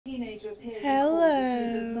Hello.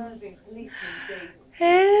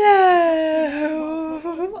 Hello.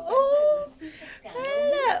 Oh,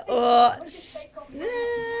 hello. Oh.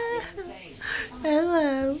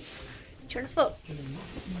 Hello. Turn the foot.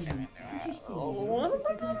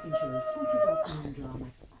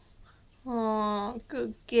 Oh,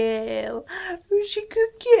 good girl. Who's a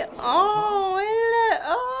good girl? Oh, hello.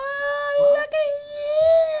 Oh, look at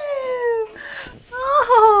you.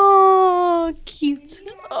 Oh, cute.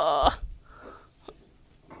 Oh.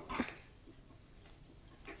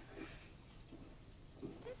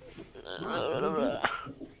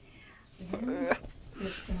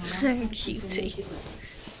 Cutie.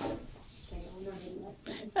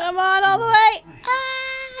 Come on, all the way.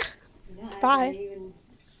 Ah. Bye.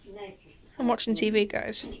 I'm watching TV,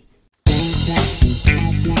 guys.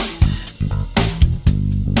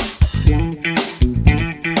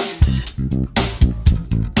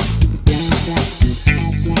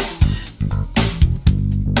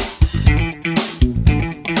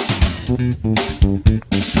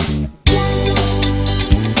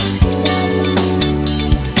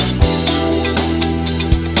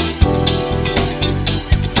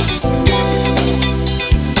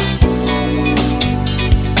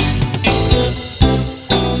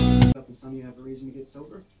 Son, you have a reason to get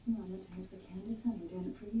sober? No, I'm not doing it for Candace, I'm doing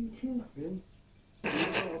it for you too. Really?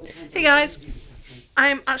 Hey guys,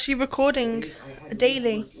 I'm actually recording a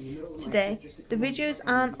daily today. The videos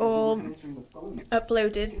aren't all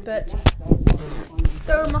uploaded, but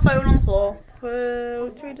throw my phone on the floor.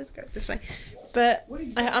 Try to go this way. But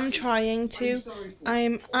I am trying to.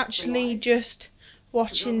 I'm actually just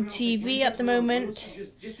watching TV at the moment,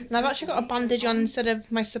 and I've actually got a bandage on instead of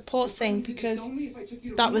my support thing because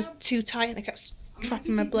that was too tight and it kept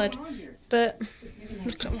trapping my blood. But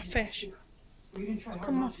look at my fish. Look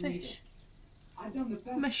at my fish.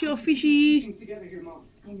 My shellfishy.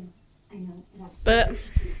 But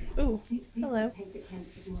oh, hello.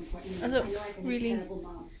 I look really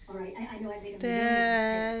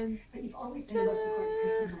dead.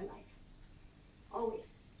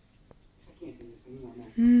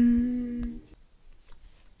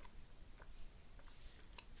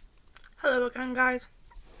 Hello again, guys.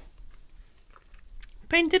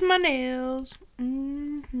 Painted my nails.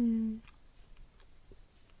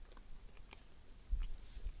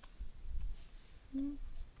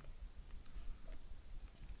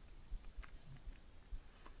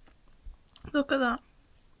 Look at that.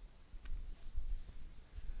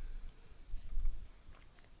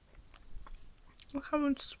 Look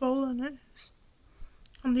how swollen it is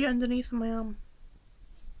on the underneath of my arm.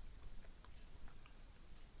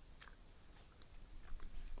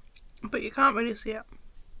 But you can't really see it.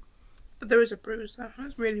 But there is a bruise there.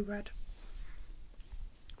 It's really red.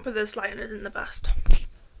 But this lighting isn't the best.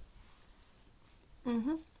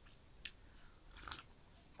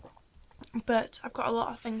 But I've got a lot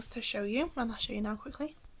of things to show you, and I'll show you now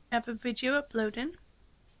quickly. I have a video uploading.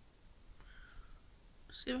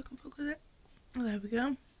 See if I can focus it. Oh, there we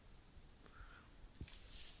go.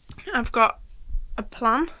 I've got a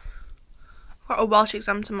plan. I've got a Welsh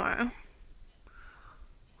exam tomorrow.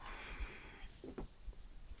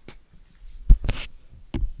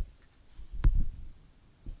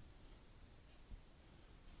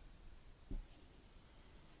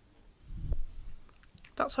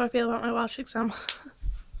 That's how I feel about my Welsh exam.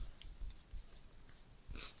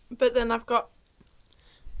 But then I've got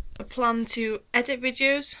a plan to edit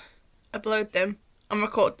videos, upload them, and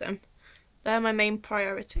record them. They're my main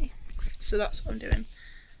priority. So that's what I'm doing.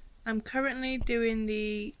 I'm currently doing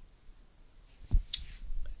the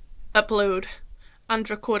upload and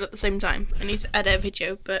record at the same time. I need to edit a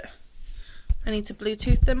video, but I need to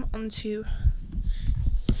Bluetooth them onto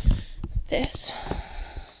this.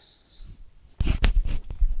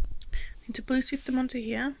 I need to Bluetooth them onto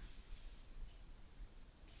here.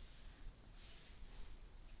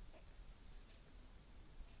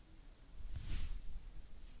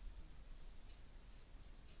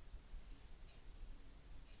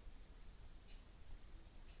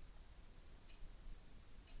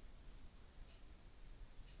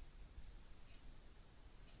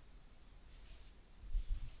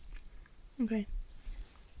 Okay.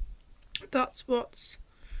 That's what's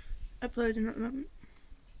uploading at the moment.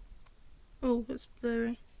 Oh, it's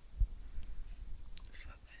blurry.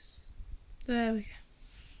 Focus. There we go.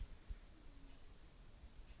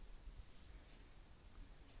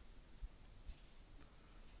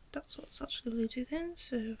 That's what's actually Bluetoothing,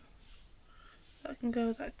 so that can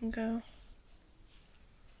go, that can go.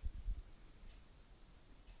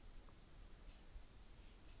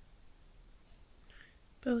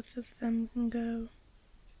 Both of them can go.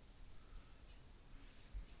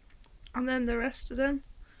 and then the rest of them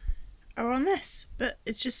are on this, but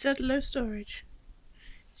it just said low storage.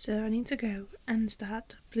 So I need to go and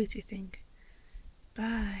start Bluetoothing.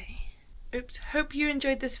 Bye. Oops, hope you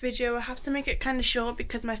enjoyed this video. I have to make it kind of short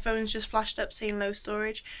because my phone's just flashed up saying low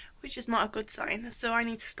storage, which is not a good sign. So I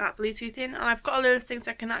need to start Bluetoothing, and I've got a load of things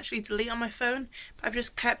I can actually delete on my phone, but I've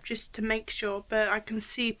just kept just to make sure. But I can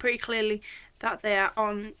see pretty clearly that they are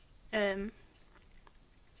on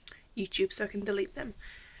YouTube, so I can delete them.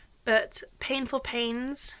 But Painful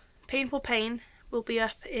Pain will be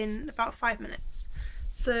up in about 5 minutes.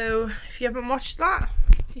 So if you haven't watched that,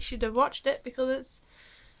 you should have watched it because it's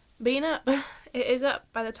been up. It is up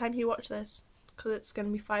by the time you watch this because it's going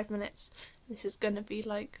to be 5 minutes. This is going to be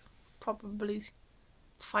like probably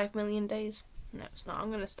 5 million days. No, it's not. I'm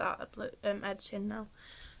going to start editing now.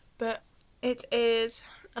 But it is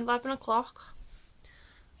 11 o'clock.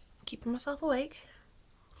 Keeping myself awake.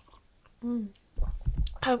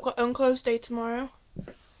 I've got unclosed day tomorrow,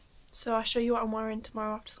 so I'll show you what I'm wearing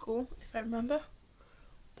tomorrow after school if I remember.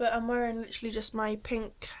 But I'm wearing literally just my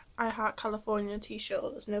pink I Heart California t-shirt.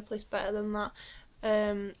 There's no place better than that.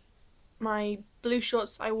 My blue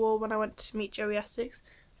shorts I wore when I went to meet Joey Essex,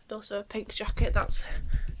 and also a pink jacket that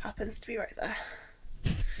happens to be right there.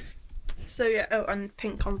 So yeah, oh, and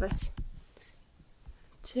pink Converse.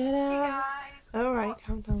 Ta-da! Hey guys! Alright,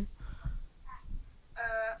 calm down.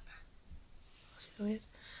 Weird.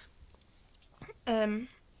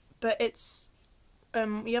 But it's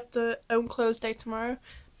you have to own close day tomorrow,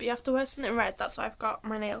 but you have to wear something red. That's why I've got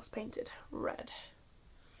my nails painted red.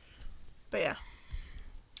 But yeah,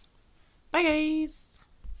 bye guys.